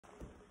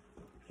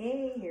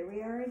Hey, here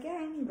we are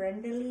again,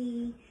 Brenda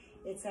Lee.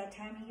 It's that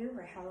time of year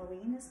where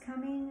Halloween is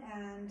coming,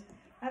 and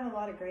I have a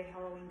lot of great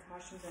Halloween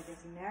costumes. I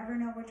just never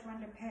know which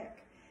one to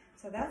pick.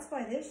 So that's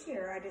why this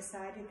year I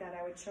decided that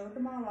I would show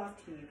them all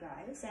off to you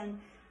guys, and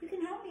you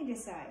can help me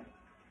decide.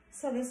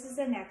 So this is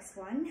the next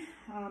one.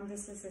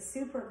 This is a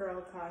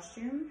Supergirl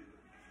costume.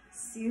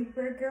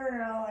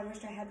 Supergirl. I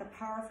wish I had the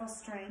powerful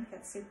strength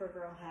that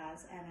Supergirl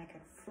has, and I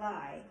could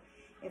fly.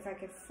 If I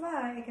could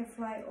fly, I could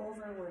fly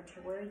over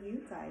to where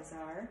you guys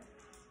are.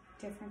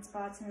 Different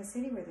spots in the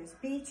city where there's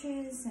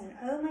beaches, and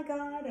oh my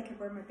God, I could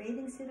wear my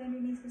bathing suit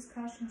underneath this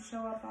costume, show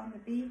up on the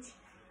beach,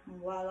 and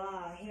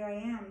voila, here I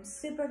am,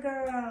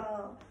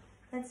 Supergirl.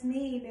 That's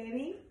me,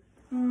 baby.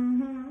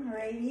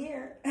 Right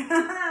here.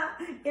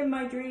 In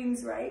my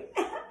dreams, right?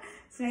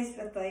 It's nice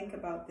to think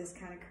about this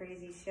kind of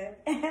crazy shit.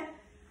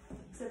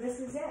 So this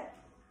is it.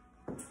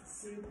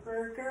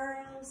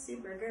 Supergirl,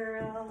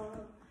 Supergirl.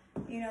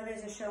 You know,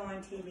 there's a show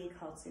on TV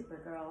called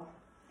Supergirl.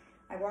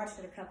 I watched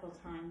it a couple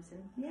times,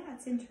 and yeah,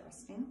 it's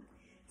interesting.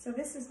 So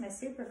this is my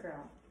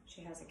Supergirl. She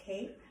has a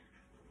cape,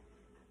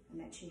 and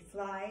then she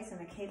flies,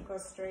 and the cape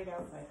goes straight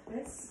out like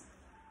this.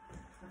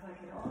 If I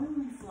could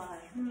only fly.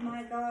 Oh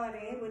my God,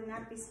 eh? Wouldn't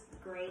that be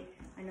great?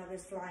 I know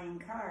there's flying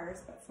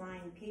cars, but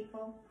flying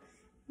people?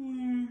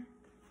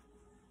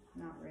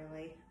 Not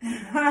really.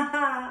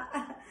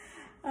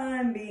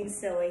 I'm being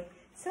silly.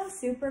 So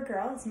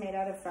Supergirl is made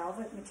out of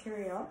velvet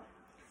material,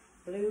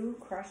 blue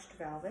crushed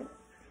velvet,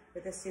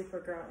 with a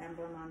Supergirl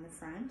emblem on the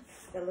front,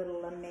 the little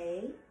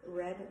lame,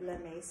 red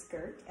lame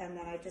skirt, and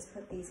then I just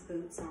put these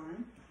boots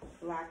on,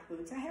 black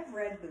boots. I have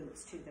red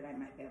boots too that I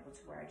might be able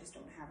to wear. I just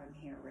don't have them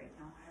here right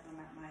now. I have them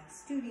at my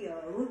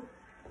studio.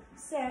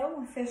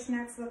 So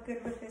fishnets look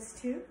good with this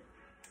too.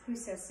 Who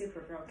says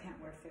Supergirl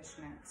can't wear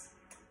fishnets?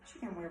 She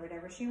can wear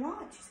whatever she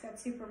wants. She's got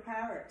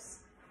superpowers.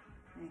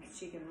 And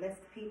she can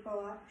lift people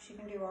up. She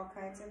can do all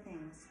kinds of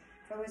things.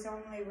 If it was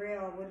only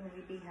real, wouldn't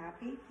we be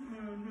happy?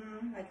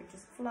 I could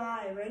just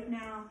fly right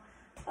now.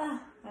 Oh,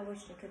 I wish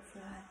I could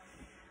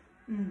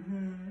fly.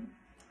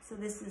 So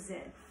this is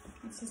it.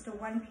 It's just a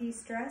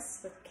one-piece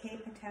dress with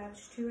cape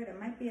attached to it. It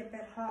might be a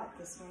bit hot,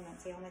 this one.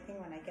 That's the only thing.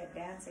 When I get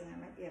dancing, I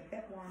might be a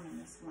bit warm in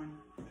this one.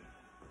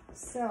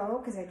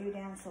 So, because I do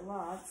dance a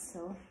lot,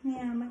 so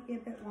yeah, it might be a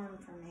bit warm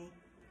for me.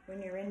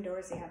 When you're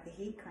indoors, they have the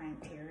heat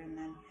cranked here, and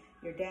then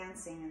you're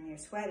dancing and you're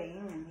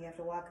sweating, and you have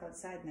to walk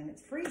outside, and then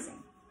it's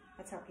freezing.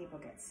 That's how people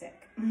get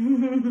sick.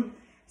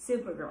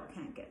 Supergirl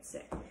can't get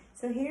sick.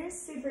 So here's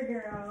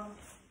Supergirl,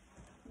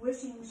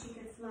 wishing she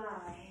could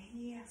fly.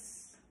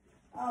 Yes.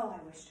 Oh,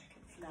 I wish I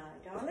could fly,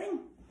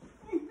 darling.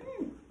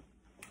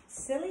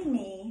 Silly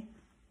me.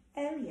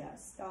 Oh,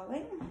 yes,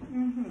 darling.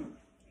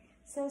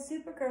 So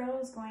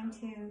Supergirl is going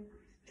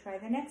to try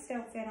the next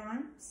outfit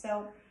on.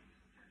 So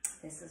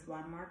this is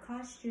one more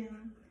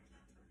costume.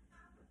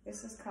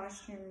 This is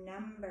costume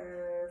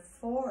number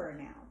 4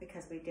 now,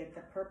 because we did the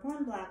purple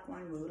and black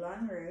one,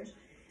 Moulin Rouge.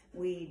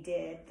 We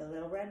did the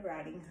Little Red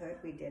Riding Hood.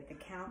 We did the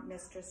Count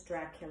Mistress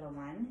Dracula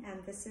one.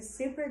 And this is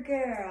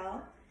Supergirl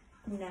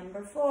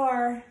number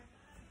 4.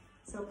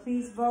 So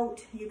please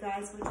vote, you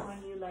guys, which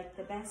one you like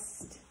the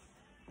best.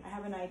 I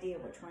have an idea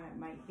which one it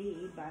might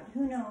be, but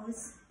who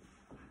knows?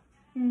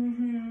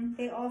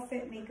 They all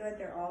fit me good.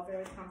 They're all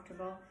very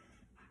comfortable.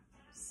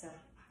 So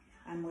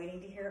I'm waiting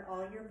to hear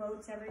all your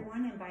votes,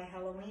 everyone, and by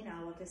Halloween,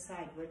 I will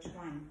decide which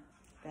one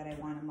that I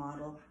want to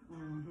model.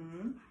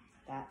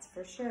 That's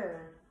for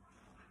sure.